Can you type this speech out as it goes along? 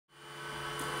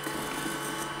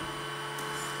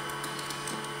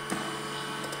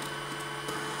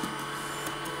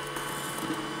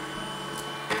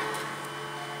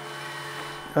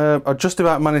I just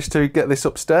about managed to get this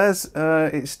upstairs.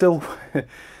 It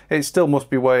still must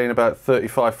be weighing about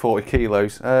 35-40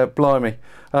 kilos. Blimey,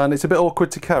 and it's a bit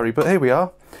awkward to carry, but here we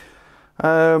are.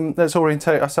 Let's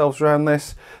orientate ourselves around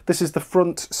this. This is the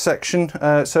front section,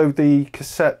 so the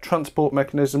cassette transport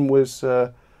mechanism was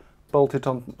bolted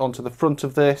onto the front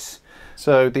of this,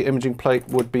 so the imaging plate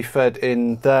would be fed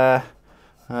in there.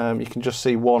 You can just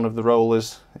see one of the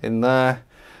rollers in there.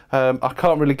 I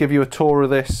can't really give you a tour of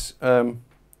this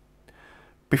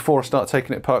before I start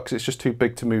taking it apart because it's just too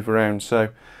big to move around, so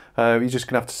you're just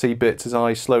going to have to see bits as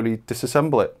I slowly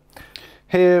disassemble it.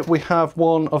 Here we have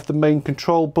one of the main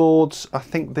control boards. I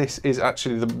think this is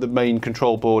actually the main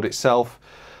control board itself,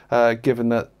 given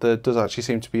that there does actually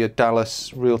seem to be a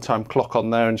Dallas real-time clock on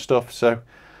there and stuff, so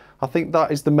I think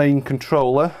that is the main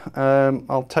controller.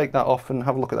 I'll take that off and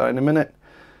have a look at that in a minute.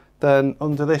 Then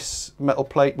under this metal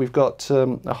plate we've got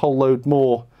a whole load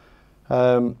more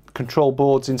control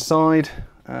boards inside.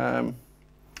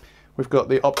 We've got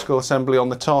the optical assembly on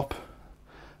the top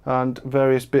and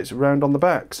various bits around on the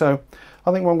back. So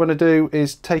I think what I'm going to do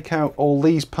is take out all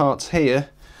these parts here,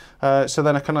 so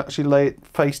then I can actually lay it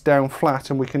face down flat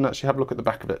and we can actually have a look at the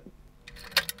back of it.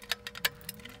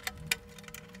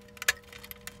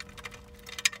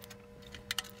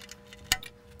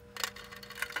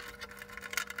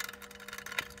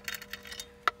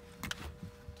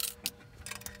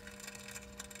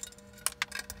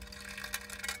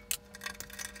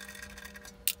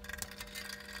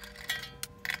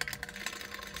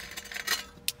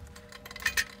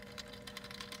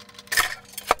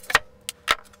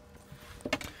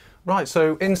 Right,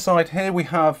 so inside here we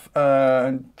have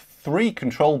 3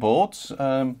 control boards.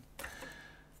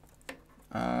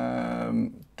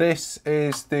 This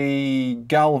is the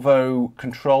Galvo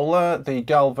controller. The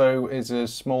Galvo is a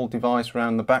small device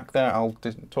around the back there. I'll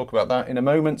talk about that in a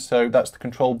moment. So that's the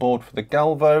control board for the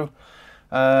Galvo.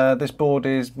 This board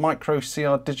is micro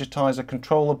CR digitizer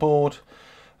controller board.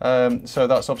 So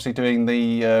that's obviously doing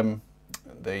the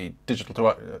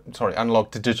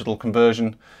analog to digital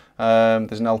conversion.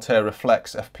 There's an Altair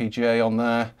Reflex FPGA on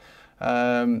there.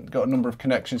 Got a number of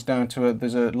connections down to it.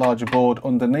 There's a larger board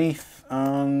underneath,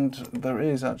 and there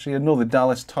is actually another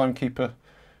Dallas timekeeper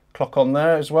clock on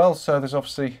there as well. So there's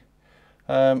obviously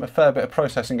a fair bit of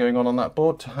processing going on that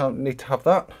board to need to have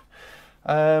that.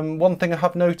 One thing I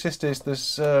have noticed is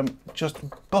there's just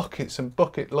buckets and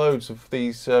bucket loads of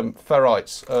these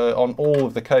ferrites on all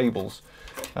of the cables.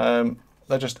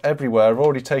 They're just everywhere. I've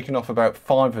already taken off about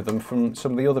 5 of them from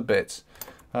some of the other bits.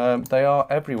 They are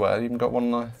everywhere. I've even got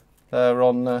one there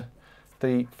on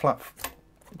the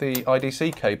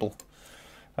IDC cable.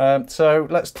 So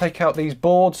let's take out these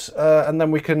boards and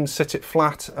then we can sit it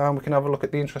flat and we can have a look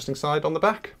at the interesting side on the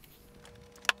back.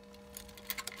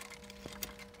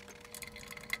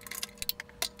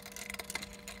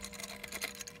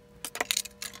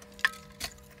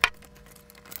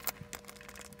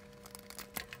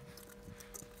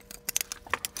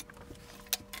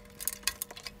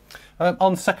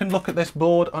 On second look at this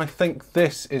board, I think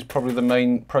this is probably the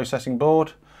main processing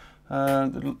board. I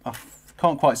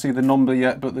can't quite see the number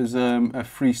yet, but there's a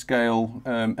Freescale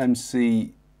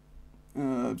MC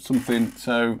something.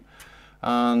 So,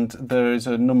 and there is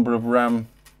a number of RAM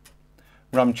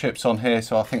chips on here.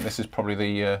 So I think this is probably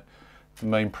the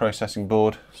main processing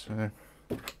board. So.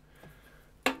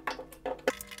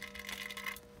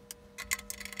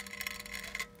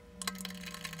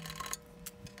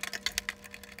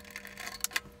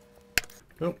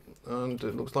 Oh, and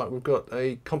it looks like we've got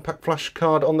a compact flash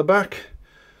card on the back,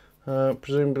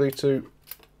 presumably to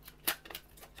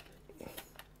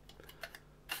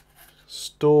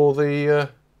store the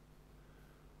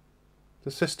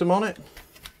system on it.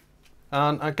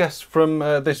 And I guess from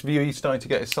this view, you're starting to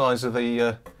get a size of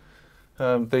the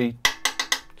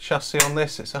chassis on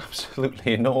this. It's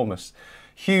absolutely enormous,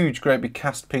 huge, great big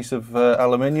cast piece of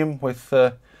aluminium with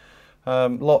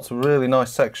lots of really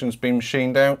nice sections being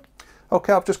machined out.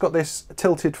 Okay, I've just got this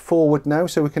tilted forward now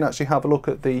so we can actually have a look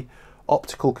at the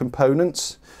optical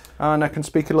components, and I can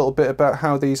speak a little bit about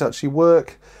how these actually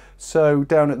work. So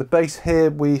down at the base here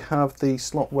we have the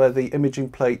slot where the imaging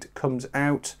plate comes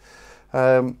out.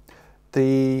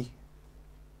 The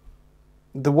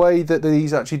way that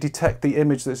these actually detect the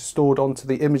image that's stored onto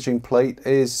the imaging plate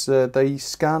is they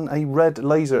scan a red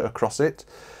laser across it.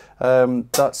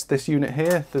 That's this unit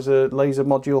here. There's a laser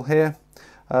module here.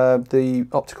 The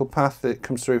optical path that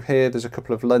comes through here, there's a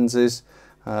couple of lenses.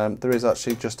 There is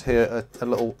actually just here a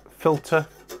little filter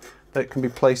that can be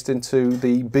placed into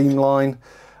the beam line.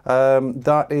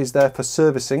 That is there for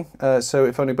servicing, so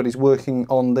if anybody's working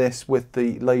on this with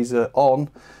the laser on,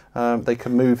 they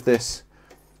can move this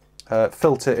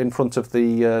filter in front of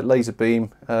the laser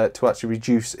beam to actually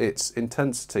reduce its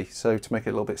intensity, so to make it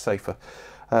a little bit safer.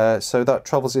 So that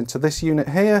travels into this unit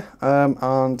here,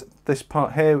 and this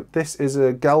part here, this is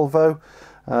a galvo.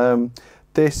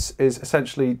 This is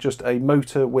essentially just a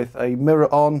motor with a mirror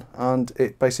on, and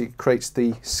it basically creates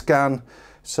the scan.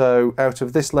 So out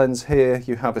of this lens here,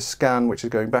 you have a scan which is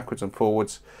going backwards and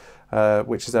forwards,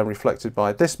 which is then reflected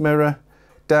by this mirror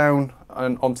down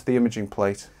and onto the imaging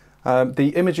plate.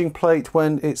 The imaging plate,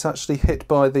 when it's actually hit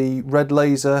by the red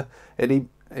laser, it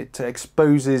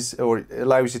exposes, or it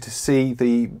allows you to see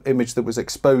the image that was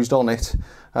exposed on it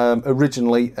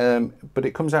originally, but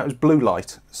it comes out as blue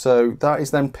light. So that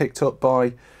is then picked up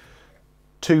by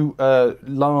two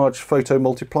large photo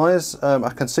multipliers.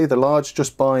 I can see the large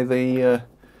just by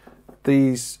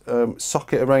these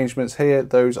socket arrangements here.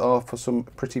 Those are for some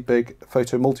pretty big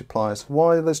photo multipliers.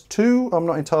 Why there's two, I'm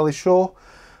not entirely sure.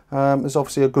 There's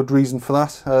obviously a good reason for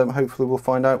that. Hopefully we'll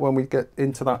find out when we get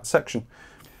into that section.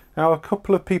 Now, a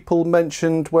couple of people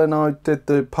mentioned when I did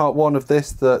the part one of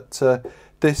this that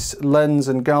this lens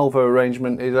and galvo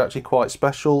arrangement is actually quite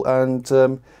special,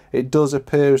 and it does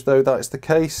appear as though that is the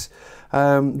case.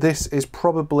 This is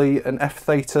probably an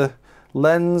f-theta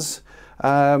lens,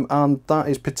 and that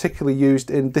is particularly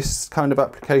used in this kind of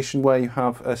application where you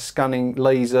have a scanning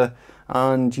laser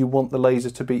and you want the laser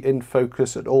to be in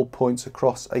focus at all points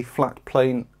across a flat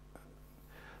plane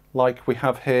like we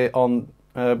have here on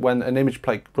when an image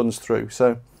plate runs through.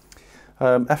 So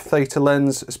f-theta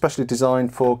lens, especially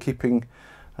designed for keeping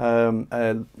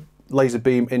a laser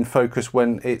beam in focus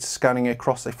when it's scanning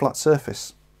across a flat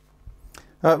surface.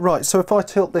 Right, so if I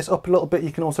tilt this up a little bit,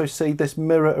 you can also see this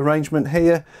mirror arrangement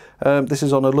here. This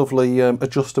is on a lovely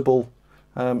adjustable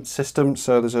system,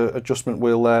 so there's an adjustment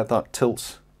wheel there that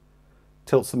tilts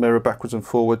the mirror backwards and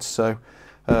forwards, so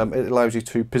it allows you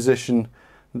to position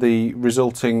the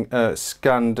resulting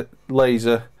scanned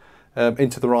laser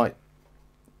into the right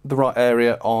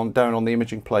area down on the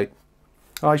imaging plate.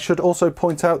 I should also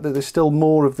point out that there's still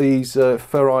more of these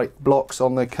ferrite blocks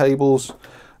on the cables.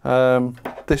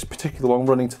 This particular one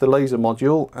running to the laser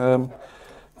module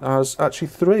has actually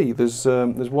three. There's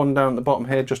one down at the bottom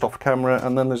here just off camera,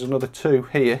 and then there's another two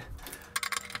here.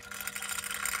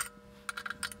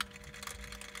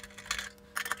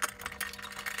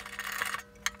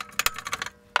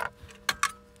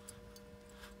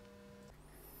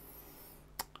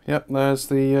 Yep, there's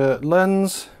the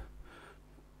lens,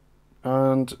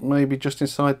 and maybe just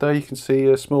inside there you can see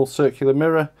a small circular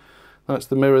mirror. That's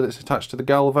the mirror that's attached to the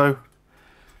galvo.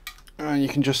 And you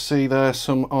can just see there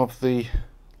some of the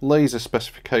laser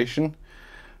specification.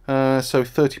 So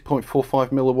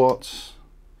 30.45 milliwatts,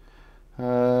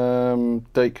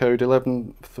 date code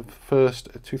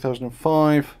 11/1,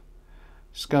 2005,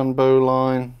 scan bow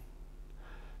line.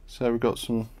 So we've got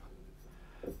some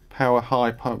power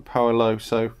high, power low.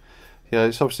 So yeah,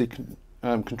 it's obviously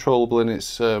controllable in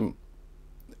its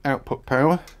output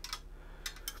power.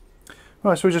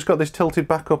 Right, so we just got this tilted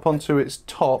back up onto its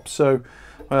top, so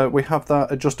we have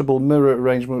that adjustable mirror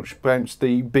arrangement which bounces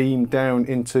the beam down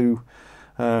into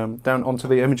down onto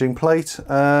the imaging plate.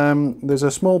 There's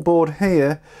a small board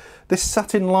here. This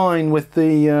sat in line with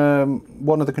the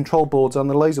one of the control boards on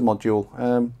the laser module,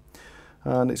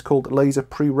 and it's called laser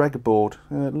pre-reg board.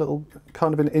 Little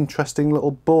kind of an interesting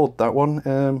little board, that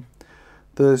one.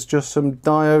 There's just some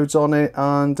diodes on it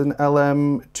and an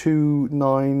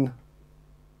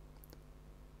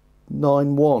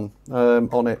LM2991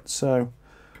 on it, so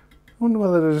I wonder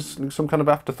whether there's some kind of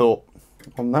afterthought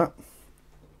on that.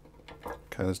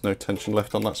 Okay, there's no tension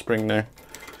left on that spring now.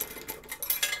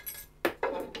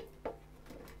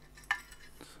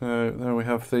 So there we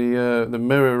have the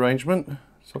mirror arrangement.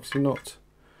 It's obviously not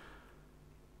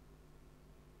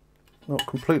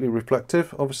completely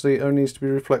reflective. Obviously it only needs to be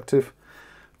reflective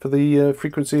for the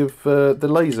frequency of the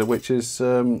laser, which is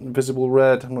visible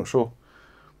red. I'm not sure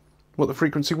what the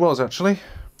frequency was actually.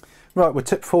 Right, we're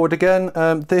tipped forward again.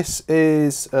 This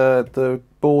is the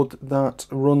board that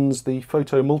runs the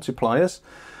photo multipliers.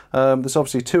 There's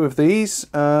obviously two of these,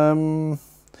 and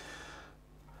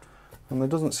there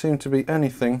doesn't seem to be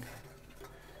anything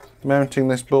mounting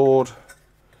this board.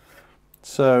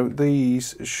 So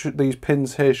these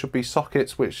pins here should be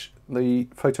sockets which the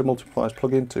photo multipliers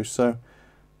plug into. So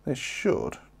this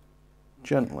should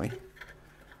gently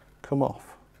come off.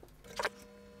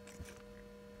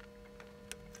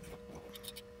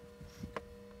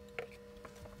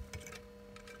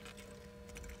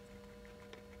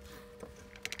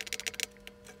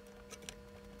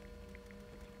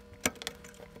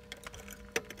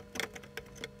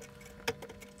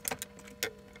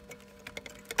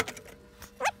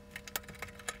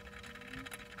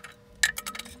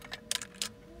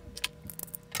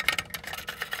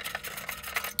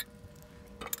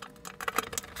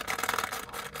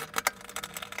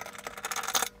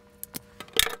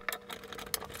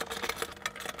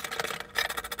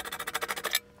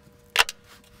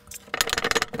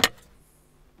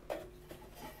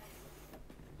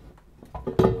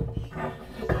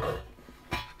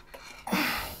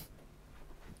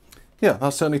 yeah,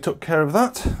 that certainly took care of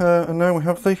that. And now we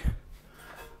have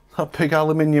that big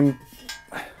aluminium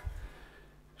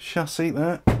chassis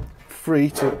there,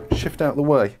 free to shift out the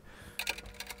way.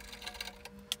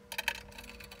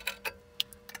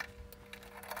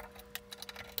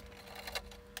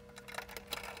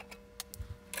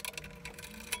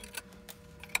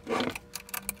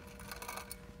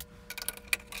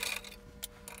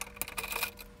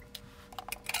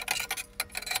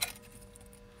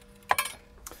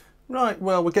 Right,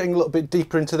 well, we're getting a little bit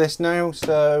deeper into this now.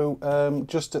 So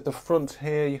just at the front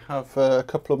here you have a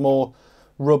couple of more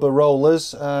rubber rollers.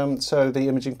 So the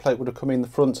imaging plate would have come in the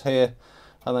front here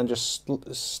and then just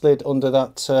slid under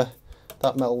that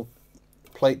that metal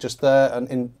plate just there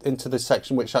and into this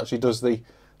section which actually does the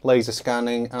laser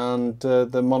scanning and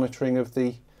the monitoring of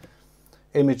the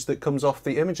image that comes off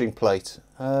the imaging plate.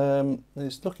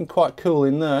 It's looking quite cool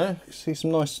in there. You see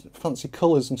some nice fancy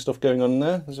colours and stuff going on in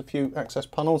there. There's a few access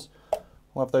panels.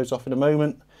 We'll have those off in a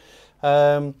moment.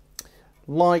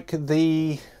 Like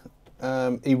the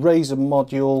eraser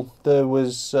module, there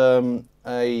was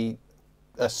a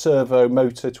servo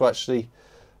motor to actually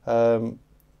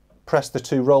press the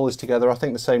two rollers together. I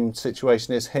think the same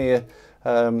situation is here.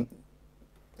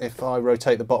 If I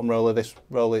rotate the bottom roller, this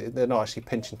roller, they're not actually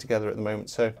pinching together at the moment.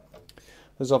 So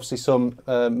there's obviously some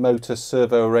motor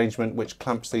servo arrangement which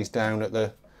clamps these down at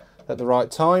the right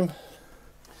time.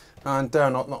 And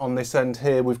down on this end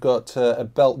here, we've got a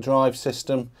belt drive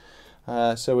system.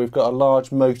 So we've got a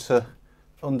large motor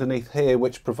underneath here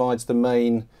which provides the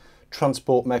main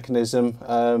transport mechanism.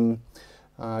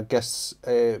 I guess,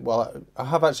 well, I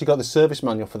have actually got the service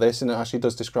manual for this, and it actually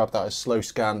does describe that as slow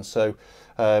scan. So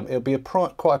it'll be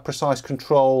quite a precise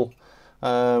controlled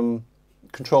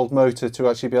motor to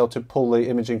actually be able to pull the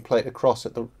imaging plate across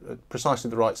at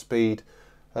precisely the right speed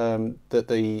that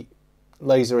the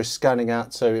laser is scanning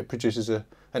at, so it produces an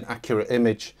accurate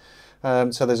image.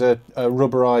 So there's a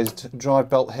rubberized drive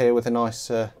belt here with a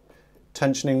nice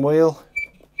tensioning wheel,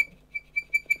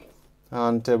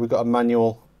 and we've got a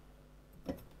manual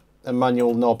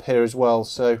knob here as well.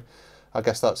 So I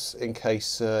guess that's in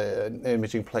case an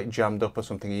imaging plate jammed up or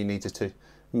something, you needed to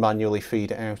manually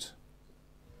feed it out.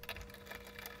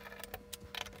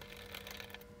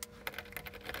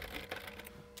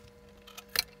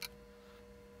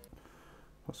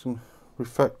 Got some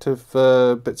reflective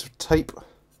bits of tape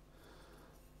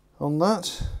on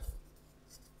that.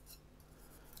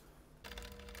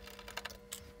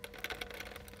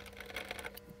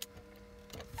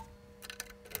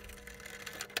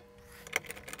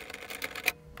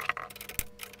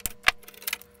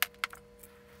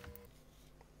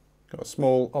 Got a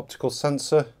small optical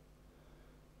sensor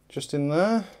just in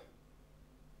there.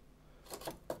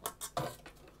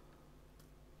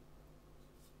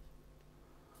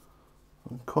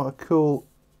 And quite a cool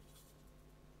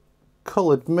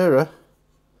coloured mirror.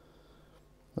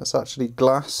 That's actually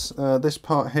glass. This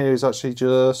part here is actually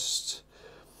just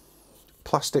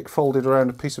plastic folded around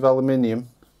a piece of aluminium.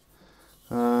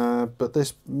 But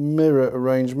this mirror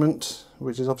arrangement,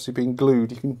 which has obviously been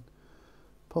glued, you can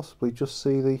possibly just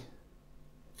see the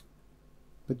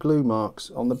glue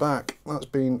marks on the back. That's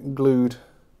been glued.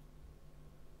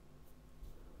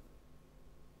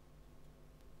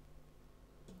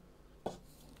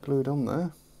 Glued on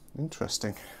there.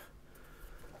 Interesting.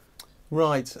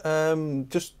 Right,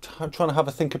 just trying to have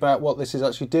a think about what this is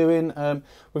actually doing.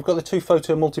 We've got the two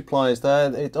photo multipliers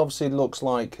there. It obviously looks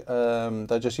like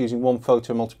they're just using one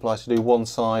photo multiplier to do one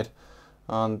side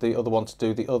and the other one to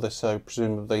do the other, so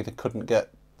presumably they couldn't get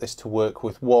this to work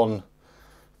with one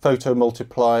photo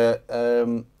multiplier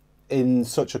in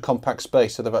such a compact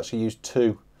space, so they've actually used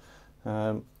two.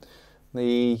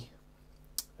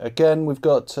 Again, we've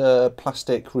got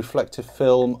plastic reflective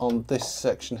film on this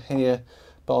section here,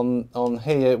 but on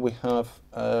here we have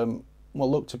what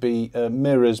look to be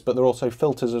mirrors, but they're also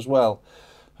filters as well.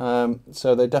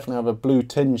 So they definitely have a blue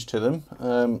tinge to them,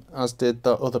 as did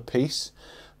that other piece.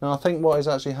 Now I think what is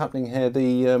actually happening here,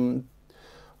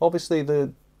 obviously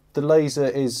the laser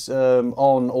is on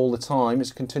all the time.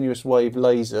 It's a continuous wave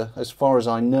laser as far as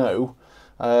I know,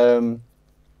 and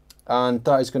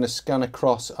that is going to scan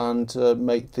across and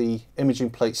make the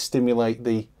imaging plate stimulate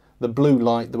the blue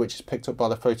light which is picked up by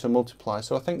the photo multiplier.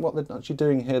 So I think what they're actually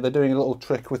doing here, they're doing a little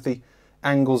trick with the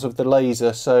angles of the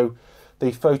laser, so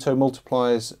the photo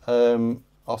multipliers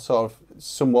are sort of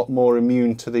somewhat more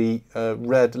immune to the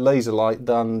red laser light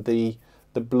than the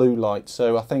blue light.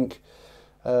 So I think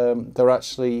they're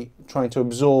actually trying to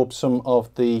absorb some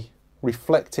of the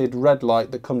reflected red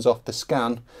light that comes off the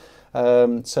scan,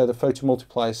 so the photo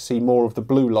multipliers see more of the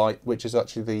blue light, which is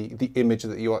actually the image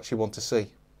that you actually want to see.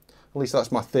 At least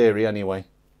that's my theory anyway.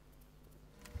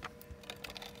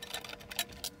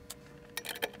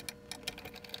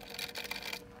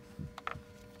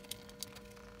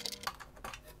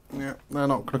 Yeah, they're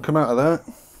not going to come out of there.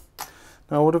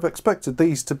 Now, I would have expected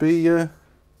these to be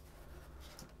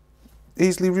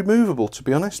easily removable, to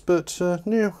be honest, but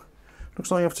no,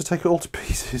 looks like you have to take it all to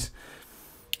pieces.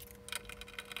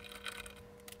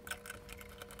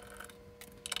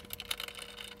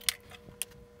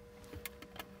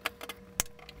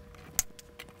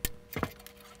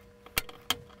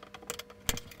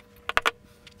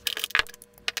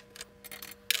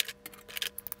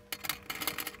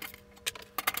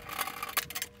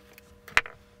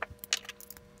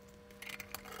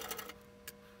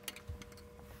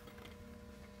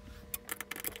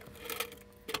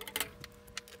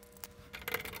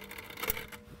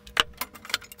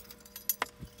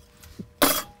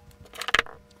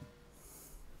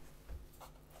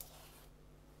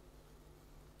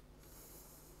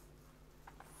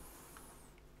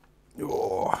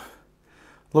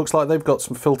 Looks like they've got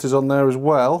some filters on there as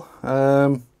well.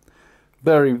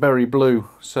 Very, very blue.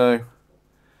 So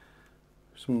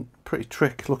some pretty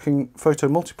trick looking photo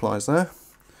multipliers there.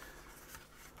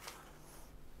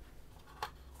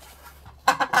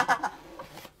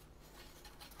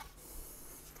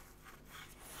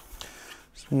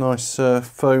 Some nice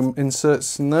foam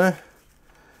inserts in there.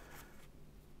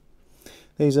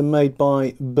 These are made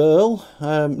by Burl,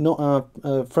 not our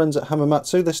friends at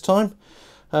Hamamatsu this time.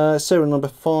 Serial number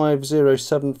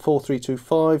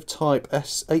 5074325, type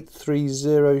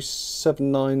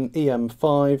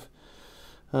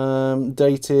S83079EM5,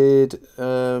 dated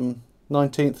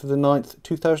 19th of the 9th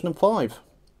 2005.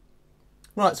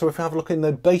 Right, so if we have a look in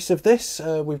the base of this,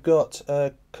 we've got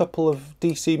a couple of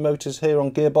DC motors here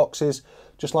on gearboxes,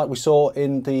 just like we saw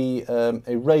in the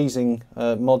erasing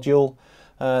module.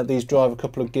 These drive a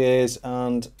couple of gears,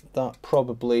 and that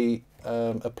probably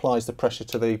applies the pressure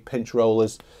to the pinch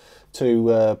rollers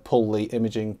to pull the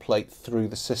imaging plate through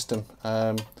the system.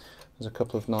 There's a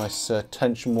couple of nice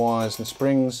tension wires and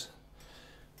springs.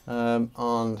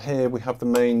 On here we have the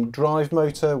main drive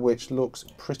motor, which looks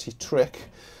pretty trick.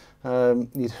 You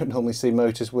don't normally see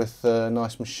motors with a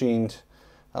nice machined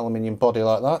aluminium body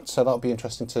like that, so that'll be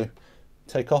interesting to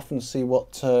take off and see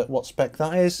what spec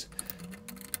that is.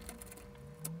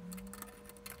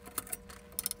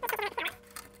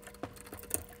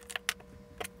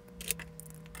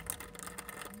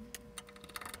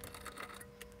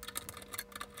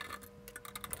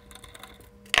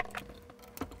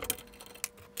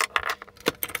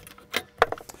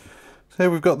 Here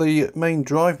we've got the main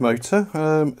drive motor.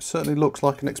 Certainly looks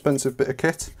like an expensive bit of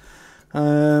kit.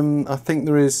 I think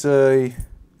there's a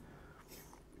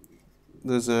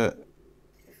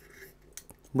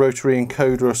rotary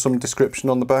encoder or some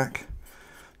description on the back,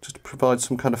 just to provide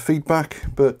some kind of feedback.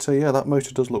 But yeah, that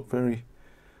motor does look very,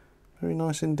 very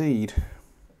nice indeed.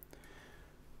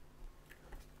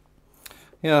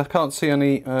 Yeah, I can't see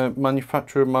any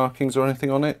manufacturer markings or anything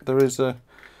on it. There is a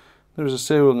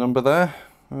serial number there.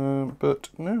 But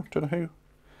no, don't know who.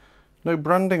 No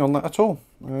branding on that at all.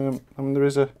 I mean, there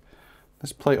is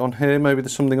this plate on here. Maybe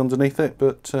there's something underneath it,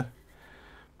 but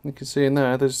you can see in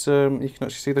there. There's you can actually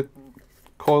see the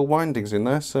coil windings in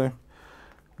there. So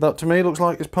that to me looks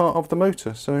like it's part of the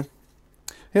motor. So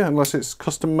yeah, unless it's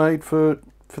custom made for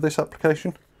this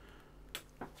application.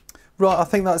 Right, I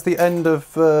think that's the end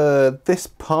of this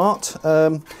part.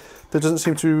 There doesn't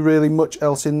seem to be really much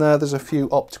else in there. There's a few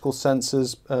optical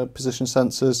sensors, position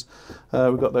sensors.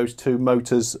 We've got those two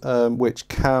motors which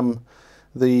cam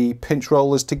the pinch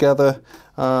rollers together.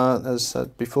 As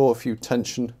said before, a few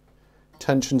tension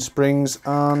springs,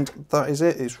 and that is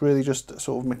it. It's really just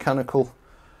sort of mechanical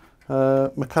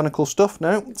stuff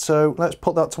now. So let's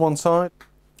put that to one side.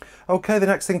 Okay, the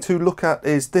next thing to look at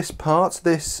is this part.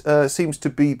 This seems to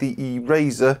be the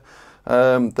eraser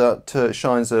that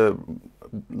shines a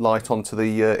light onto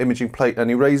the imaging plate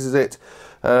and erases it.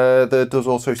 There does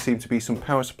also seem to be some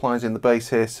power supplies in the base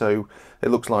here, so it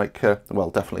looks like, well,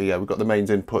 definitely, yeah, we've got the mains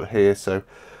input here, so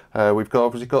we've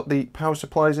obviously got the power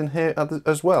supplies in here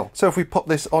as well. So if we pop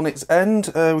this on its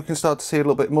end, we can start to see a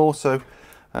little bit more. So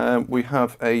we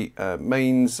have a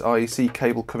mains IEC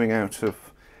cable coming out of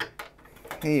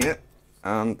here,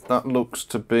 and that looks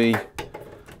to be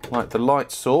like the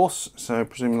light source, so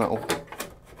presumably that'll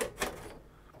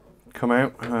come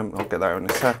out. I'll get that out in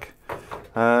a sec.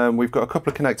 We've got a couple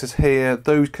of connectors here,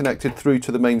 those connected through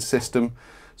to the main system,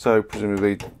 so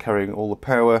presumably carrying all the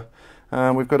power.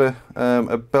 We've got a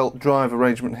belt drive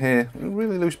arrangement here, a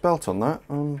really loose belt on that.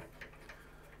 I'm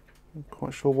not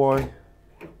quite sure why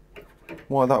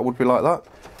that would be like that.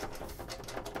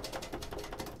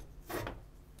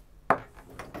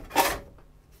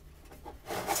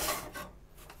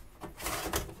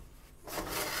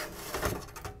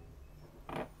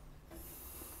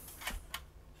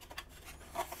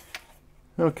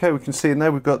 Okay, we can see in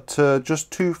there we've got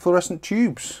just 2 fluorescent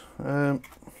tubes.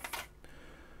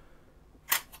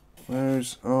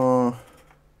 Those are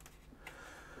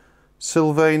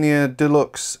Sylvania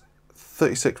Deluxe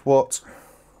 36 watt.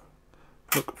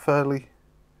 Look fairly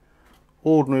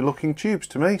ordinary looking tubes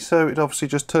to me, so it obviously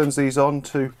just turns these on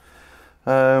to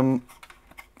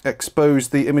expose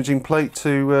the imaging plate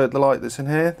to the light that's in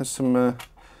here. There's some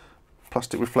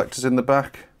plastic reflectors in the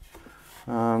back,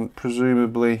 and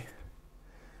presumably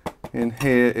in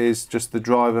here is just the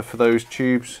driver for those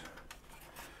tubes.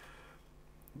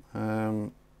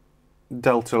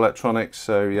 Delta Electronics,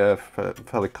 so yeah,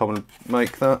 fairly common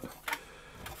make that.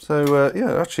 So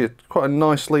yeah, actually quite a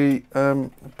nicely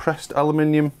pressed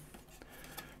aluminium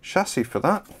chassis for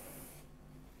that.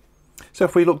 So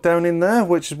if we look down in there,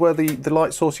 which is where the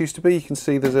light source used to be, you can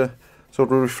see there's a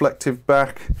sort of reflective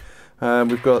back.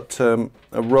 We've got a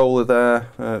roller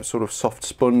there, sort of soft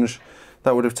sponge.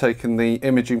 That would have taken the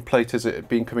imaging plate as it had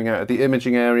been coming out of the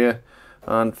imaging area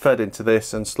and fed into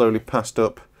this and slowly passed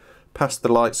up past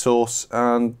the light source,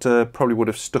 and probably would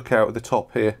have stuck out at the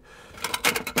top here.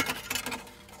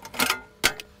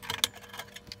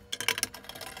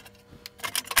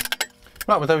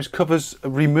 Right, with those covers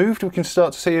removed, we can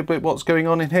start to see a bit what's going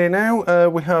on in here now.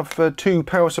 We have 2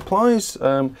 power supplies.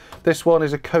 This one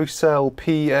is a Cocell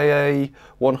PAA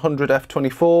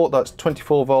 100F24, that's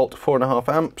 24 volt, 4.5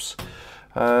 amps.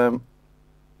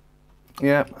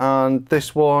 Yeah, and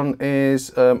this one is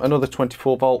another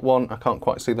 24 volt one. I can't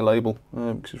quite see the label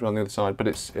because it's on the other side, but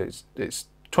it's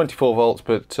 24 volts,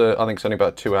 but I think it's only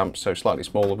about 2 amps, so slightly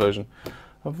smaller version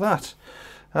of that.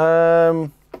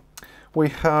 We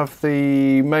have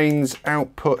the mains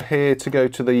output here to go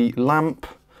to the lamp.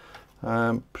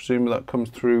 Presumably that comes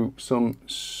through some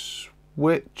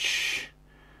switch,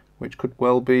 which could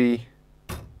well be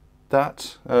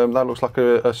that. That looks like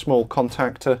a small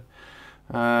contactor.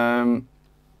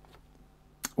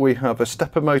 We have a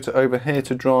stepper motor over here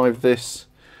to drive this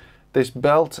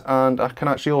belt, and I can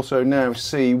actually also now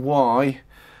see why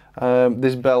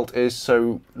this belt is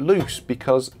so loose,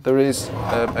 because there is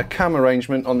a cam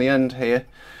arrangement on the end here.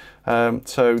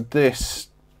 So this,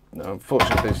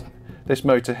 unfortunately, this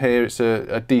motor here, it's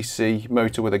a DC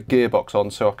motor with a gearbox on,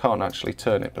 so I can't actually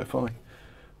turn it. But if I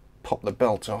pop the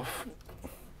belt off,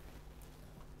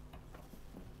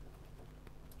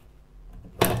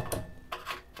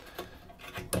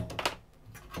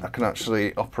 I can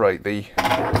actually operate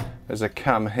there's a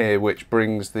cam here which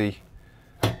brings the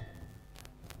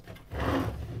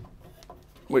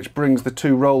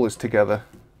 2 rollers together.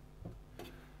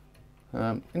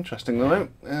 Interesting though,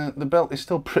 the belt is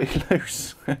still pretty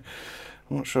loose. I'm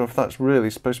not sure if that's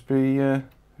really supposed to be,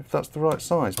 if that's the right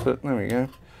size, but there we go.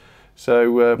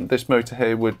 So this motor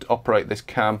here would operate this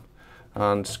cam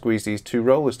and squeeze these 2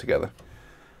 rollers together.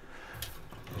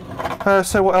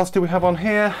 So what else do we have on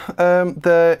here?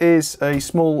 There is a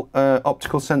small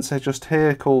optical sensor just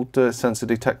here called sensor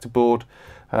detector board.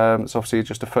 It's obviously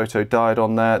just a photodiode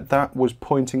on there. That was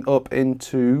pointing up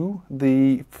into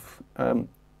the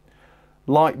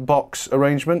light box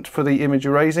arrangement for the image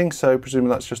erasing, so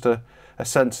presumably that's just a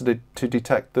sensor to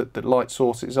detect that the light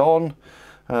source is on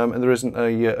and there isn't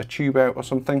a tube out or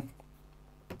something.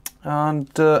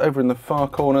 And over in the far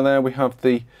corner there we have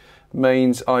the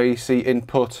mains IEC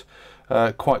input,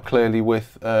 quite clearly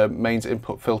with mains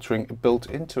input filtering built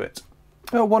into it.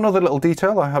 One other little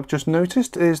detail I have just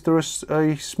noticed is there is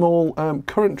a small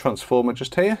current transformer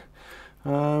just here.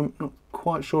 Not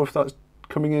quite sure if that's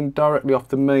coming in directly off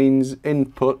the mains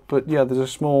input, but yeah, there's a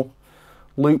small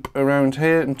loop around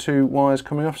here and 2 wires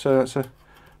coming off, so that's a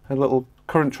little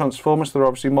current transformer. So they're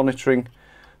obviously monitoring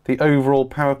the overall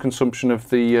power consumption of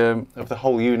the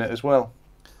whole unit as well.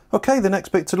 Okay, the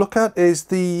next bit to look at is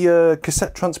the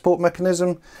cassette transport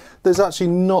mechanism. There's actually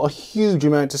not a huge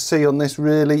amount to see on this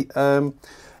really.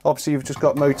 Obviously you've just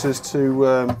got motors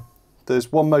to, there's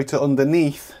one motor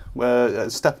underneath, a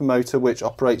stepper motor which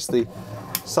operates the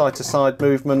side-to-side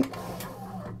movement.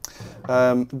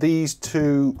 These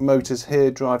 2 motors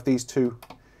here drive these 2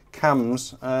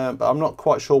 cams, but I'm not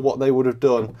quite sure what they would have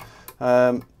done.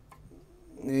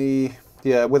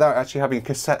 Yeah, without actually having a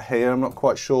cassette here, I'm not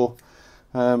quite sure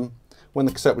when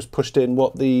the cassette was pushed in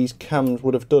what these cams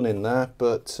would have done in there,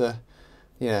 but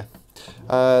yeah.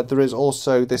 There is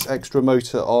also this extra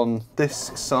motor on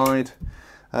this side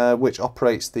which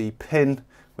operates the pin,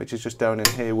 which is just down in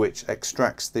here, which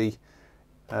extracts the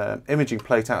imaging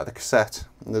plate out of the cassette.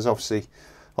 And there's obviously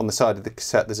on the side of the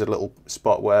cassette there's a little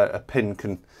spot where a pin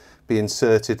can be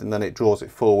inserted, and then it draws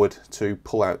it forward to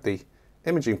pull out the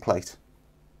imaging plate.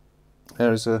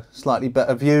 There is a slightly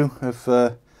better view of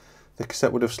the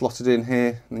cassette would have slotted in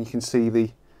here, and you can see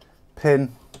the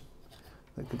pin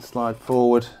that can slide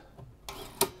forward,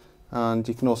 and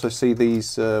you can also see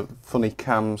these funny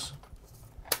cams.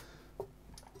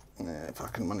 If I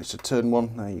can manage to turn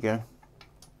one, there you go.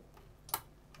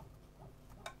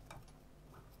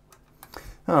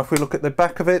 Now if we look at the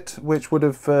back of it, which would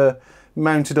have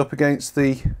mounted up against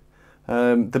the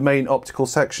main optical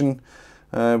section,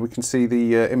 we can see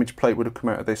the image plate would have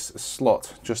come out of this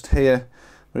slot just here.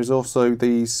 There's also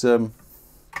these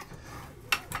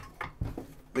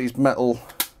metal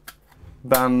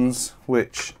bands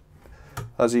which,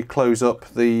 as you close up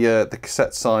the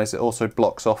cassette size, it also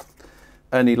blocks off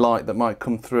any light that might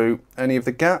come through any of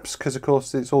the gaps, because of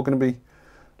course it's all going to be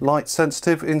light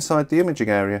sensitive inside the imaging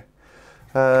area.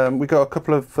 We got a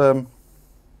couple of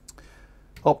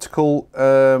optical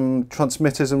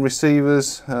transmitters and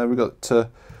receivers. We've got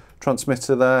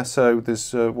transmitter there, so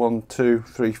there's 1, 2,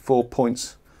 3, 4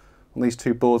 points on these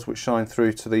two boards which shine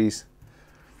through to these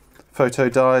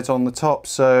photodiodes on the top,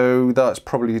 so that's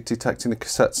probably detecting the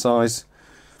cassette size.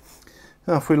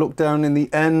 Now if we look down in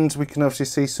the end, we can obviously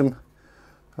see some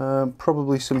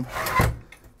probably some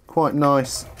quite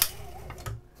nice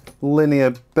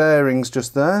linear bearings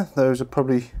just there. Those are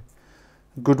probably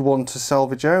a good one to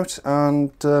salvage out.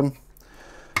 And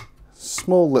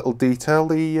small little detail,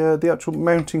 the actual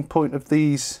mounting point of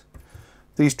these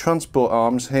transport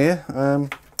arms here are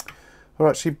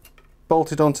actually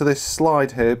bolted onto this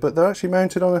slide here, but they're actually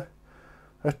mounted on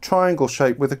a triangle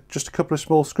shape with just a couple of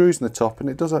small screws in the top, and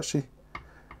it does actually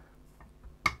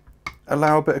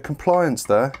allow a bit of compliance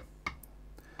there.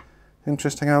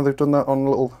 Interesting how they've done that on a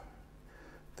little.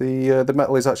 The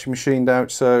metal is actually machined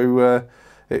out, so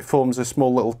it forms a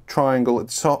small little triangle at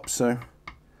the top, so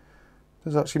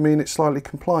does actually mean it's slightly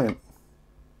compliant.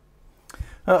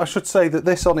 I should say that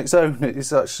this on its own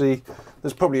is actually,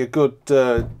 there's probably a good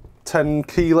 10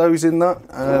 kilos in that.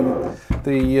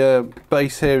 The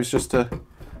base here is just a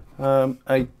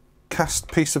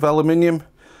cast piece of aluminium,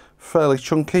 fairly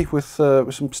chunky, with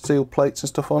some steel plates and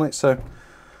stuff on it. So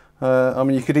I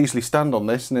mean, you could easily stand on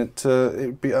this and it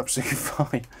would be absolutely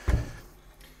fine.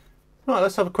 Right,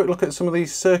 let's have a quick look at some of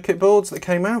these circuit boards that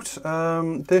came out.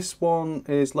 This one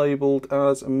is labelled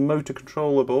as a motor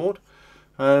controller board.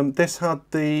 This had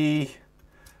the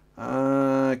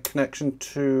connection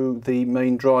to the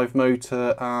main drive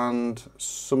motor and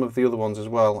some of the other ones as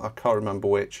well. I can't remember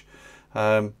which.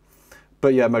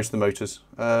 But yeah, most of the motors.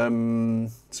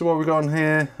 So what we've got on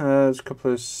here, there's a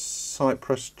couple of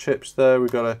Cypress chips there.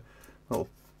 We've got a little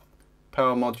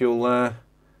power module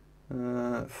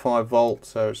there, 5 volt,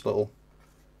 so it's a little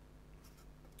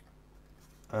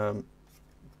 5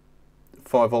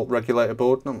 volt regulator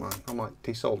board. I might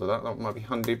desolder that. That might be a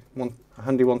handy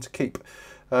one to keep.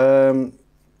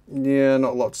 Yeah,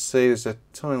 not a lot to see. There's a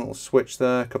tiny little switch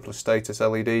there, a couple of status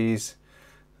LEDs.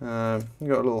 You've got a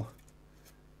little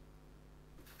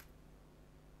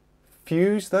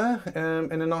fuse there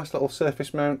in a nice little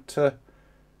surface mount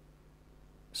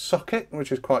socket,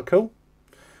 which is quite cool.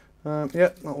 Yeah,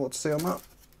 not a lot to see on that.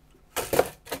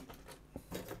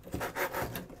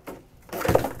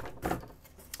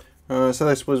 So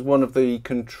this was one of the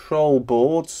control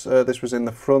boards. This was in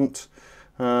the front.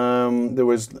 There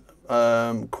was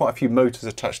quite a few motors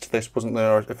attached to this, wasn't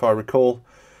there, if I recall.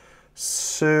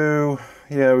 So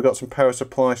yeah, we've got some power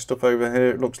supply stuff over here,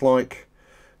 it looks like.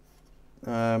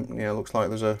 Yeah, it looks like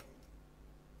there's a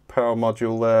power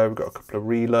module there. We've got a couple of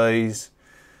relays.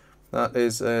 That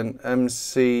is an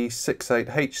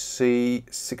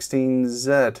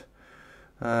MC68HC16Z.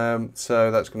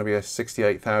 So that's going to be a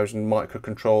 68,000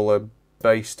 microcontroller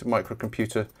based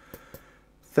microcomputer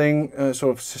thing,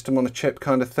 sort of system on a chip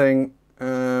kind of thing.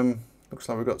 Looks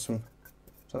like we've got some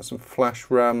flash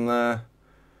RAM there.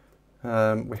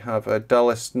 We have a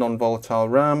Dallas non-volatile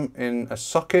RAM in a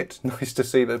socket. Nice to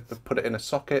see that they've put it in a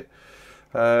socket.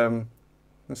 This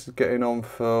is getting on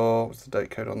for, what's the date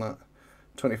code on that?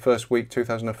 21st week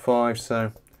 2005,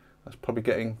 so that's probably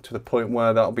getting to the point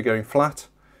where that'll be going flat.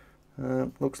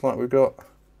 Looks like we've got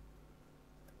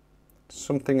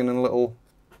something in a little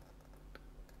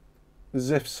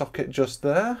ZIF socket just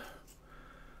there.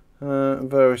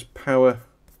 Various power,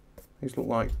 these look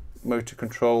like motor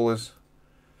controllers.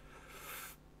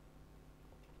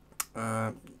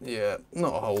 Yeah,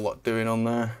 not a whole lot doing on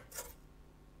there.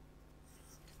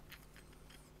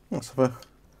 Let's have a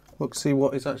look, see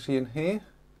what is actually in here.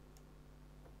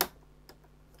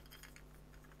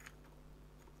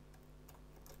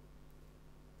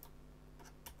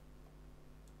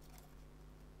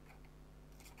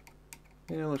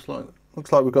 Yeah, looks like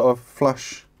we've got a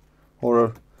flash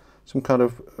or some kind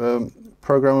of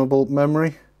programmable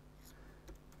memory.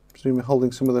 Presumably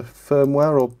holding some of the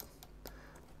firmware or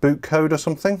boot code or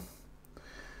something.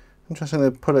 Interesting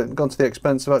they've gone to the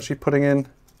expense of actually putting it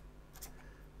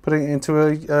into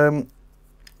a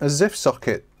ZIF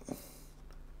socket.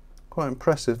 Quite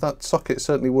impressive. That socket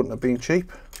certainly wouldn't have been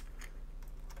cheap.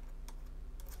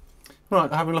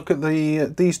 Right, having a look at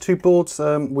these two boards.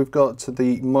 We've got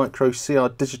the Micro CR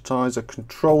Digitizer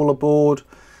controller board.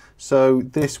 So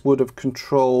this would have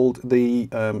controlled the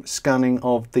scanning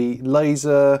of the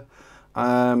laser,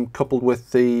 coupled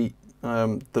with the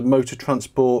motor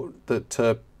transport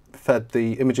that fed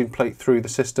the imaging plate through the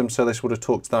system. So this would have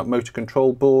talked to that motor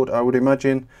control board, I would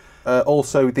imagine.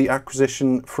 Also the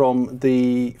acquisition from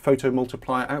the photo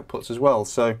multiplier outputs as well.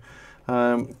 So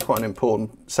quite an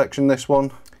important section, this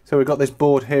one. So we've got this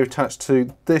board here attached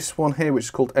to this one here, which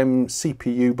is called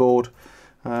MCPU board,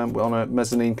 on a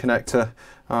mezzanine connector,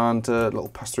 and a little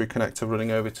pass-through connector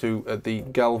running over to the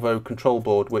Galvo control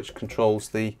board, which controls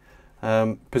the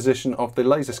position of the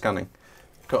laser scanning.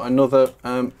 Got another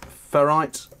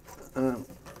ferrite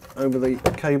over the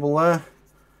cable there.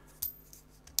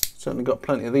 Certainly got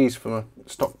plenty of these from a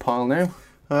stockpile now.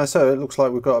 So it looks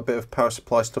like we've got a bit of power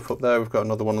supply stuff up there. We've got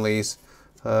another one of these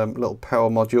little power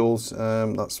modules.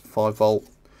 That's 5 volt,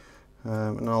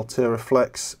 an Altera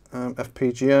Flex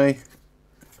FPGA.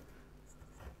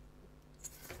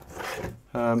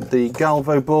 The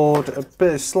Galvo board, a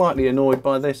bit slightly annoyed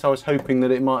by this. I was hoping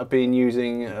that it might have been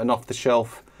using an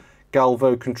off-the-shelf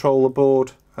Galvo controller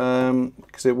board,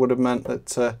 because it would have meant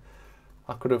that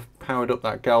I could have powered up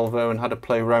that Galvo and had to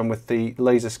play around with the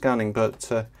laser scanning,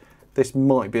 but this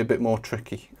might be a bit more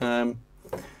tricky.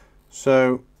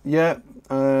 So yeah,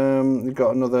 we've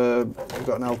got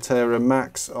an Altera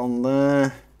Max on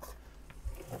there.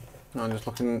 I'm just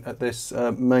looking at this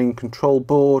main control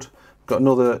board. Got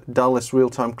another Dallas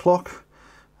real-time clock,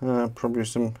 probably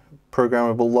some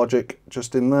programmable logic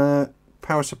just in there.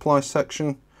 Power supply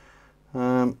section.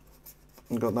 Got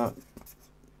that.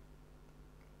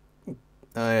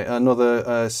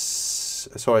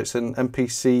 Sorry, it's an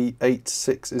MPC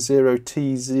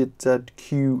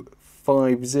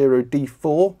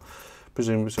 860TZQ50D4,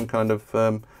 presumably some kind of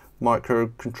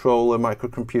microcontroller,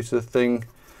 microcomputer thing.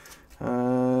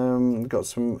 Got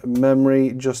some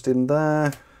memory just in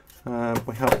there.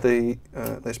 We have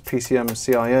this PCM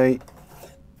CIA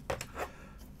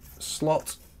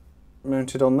slot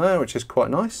mounted on there, which is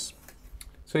quite nice.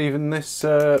 So even this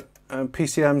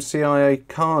PCM CIA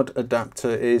card adapter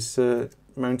is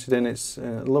mounted in its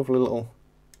lovely little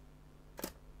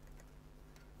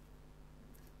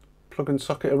plug and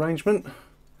socket arrangement.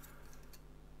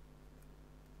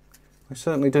 I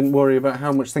certainly didn't worry about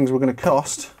how much things were going to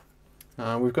cost.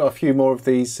 We've got a few more of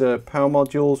these power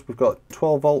modules. We've got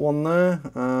 12 volt one there,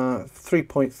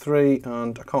 3.3,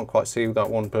 and I can't quite see that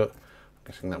one, but I'm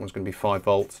guessing that one's going to be 5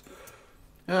 volts.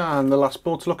 And the last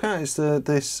board to look at is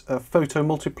this photo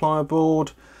multiplier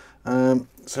board.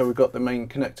 So we've got the main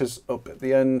connectors up at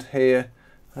the end here.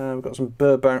 We've got some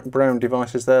Burr Brown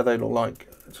devices there. They look like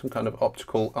some kind of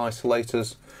optical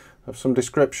isolators of some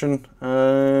description.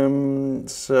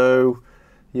 So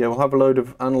yeah, we'll have a load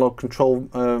of analog control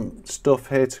stuff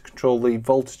here to control the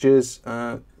voltages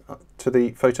to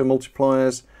the photo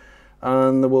multipliers,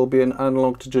 and there will be an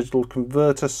analog to digital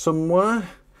converter somewhere.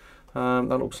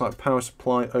 That looks like power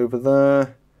supply over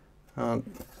there.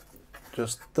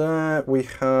 Just there we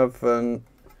have an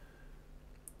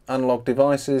analog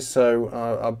devices,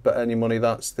 so I bet any money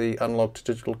that's the analog to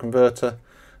digital converter,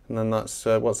 and then that's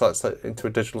once that's into a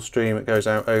digital stream, it goes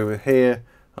out over here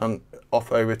and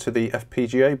off over to the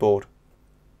FPGA board.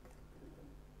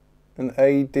 An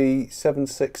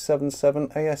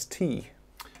AD7677 AST.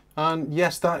 And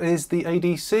yes, that is the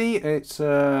ADC. It's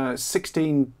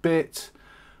 16-bit,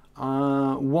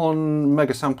 1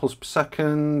 megasamples per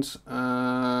second,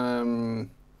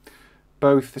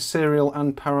 both serial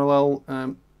and parallel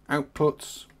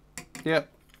outputs. Yep.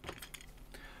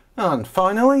 And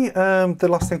finally, the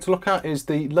last thing to look at is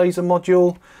the laser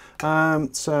module.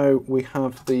 So we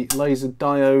have the laser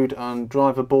diode and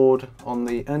driver board on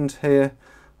the end here.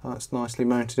 That's nicely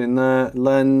mounted in there.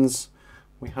 Lens.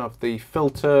 We have the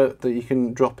filter that you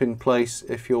can drop in place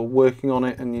if you're working on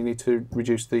it and you need to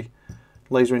reduce the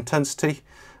laser intensity.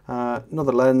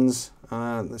 Another lens.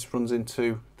 This runs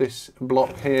into this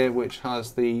block here, which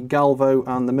has the Galvo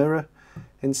and the mirror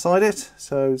inside it.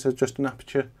 So it's just an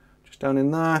aperture just down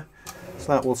in there.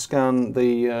 So that will scan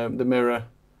the mirror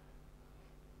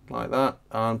like that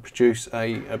and produce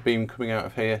a beam coming out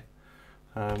of here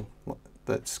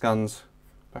that scans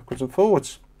backwards and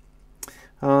forwards.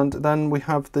 And then we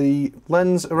have the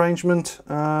lens arrangement.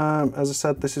 As I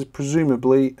said, this is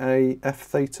presumably a f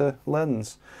theta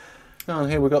lens.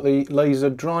 And here we've got the laser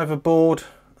driver board.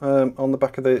 on the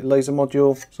back of the laser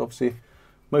module. So obviously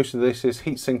most of this is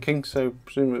heat sinking, so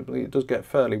presumably it does get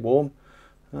fairly warm.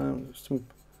 Some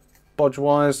bodge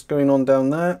wires going on down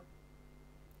there.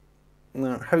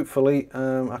 Now hopefully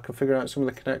I can figure out some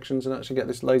of the connections and actually get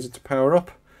this laser to power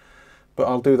up, but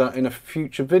I'll do that in a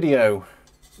future video.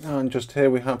 And just here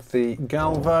we have the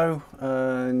galvo,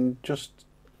 and just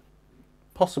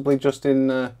possibly just in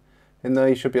there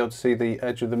you should be able to see the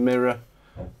edge of the mirror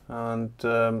and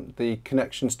the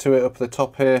connections to it up the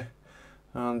top here,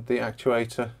 and the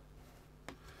actuator.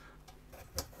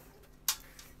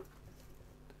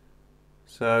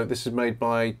 So this is made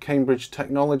by Cambridge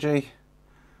Technology,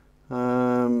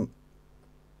 model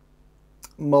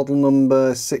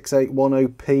number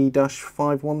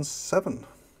 6810P-517.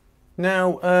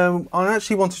 Now I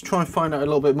actually want to try and find out a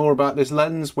little bit more about this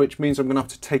lens, which means I'm going to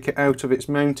have to take it out of its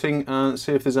mounting and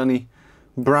see if there's any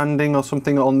branding or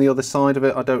something on the other side of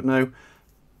it. I don't know.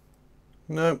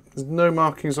 No, there's no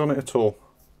markings on it at all.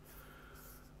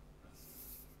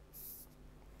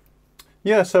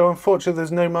 Yeah, so unfortunately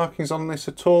there's no markings on this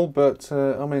at all, but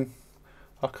I mean,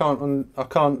 I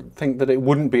can't think that it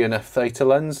wouldn't be an f-theta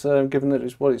lens, given that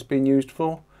it's what it's been used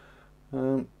for.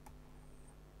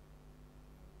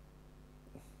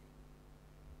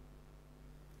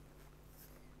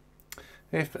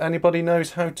 If anybody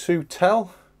knows how to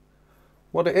tell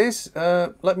what it is,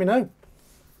 let me know.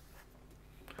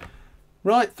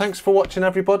 Right, thanks for watching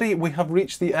everybody. We have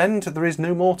reached the end. There is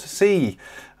no more to see.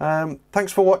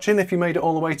 Thanks for watching. If you made it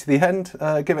all the way to the end,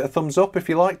 give it a thumbs up if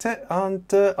you liked it, and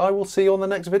I will see you on the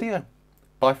next video.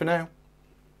 Bye for now.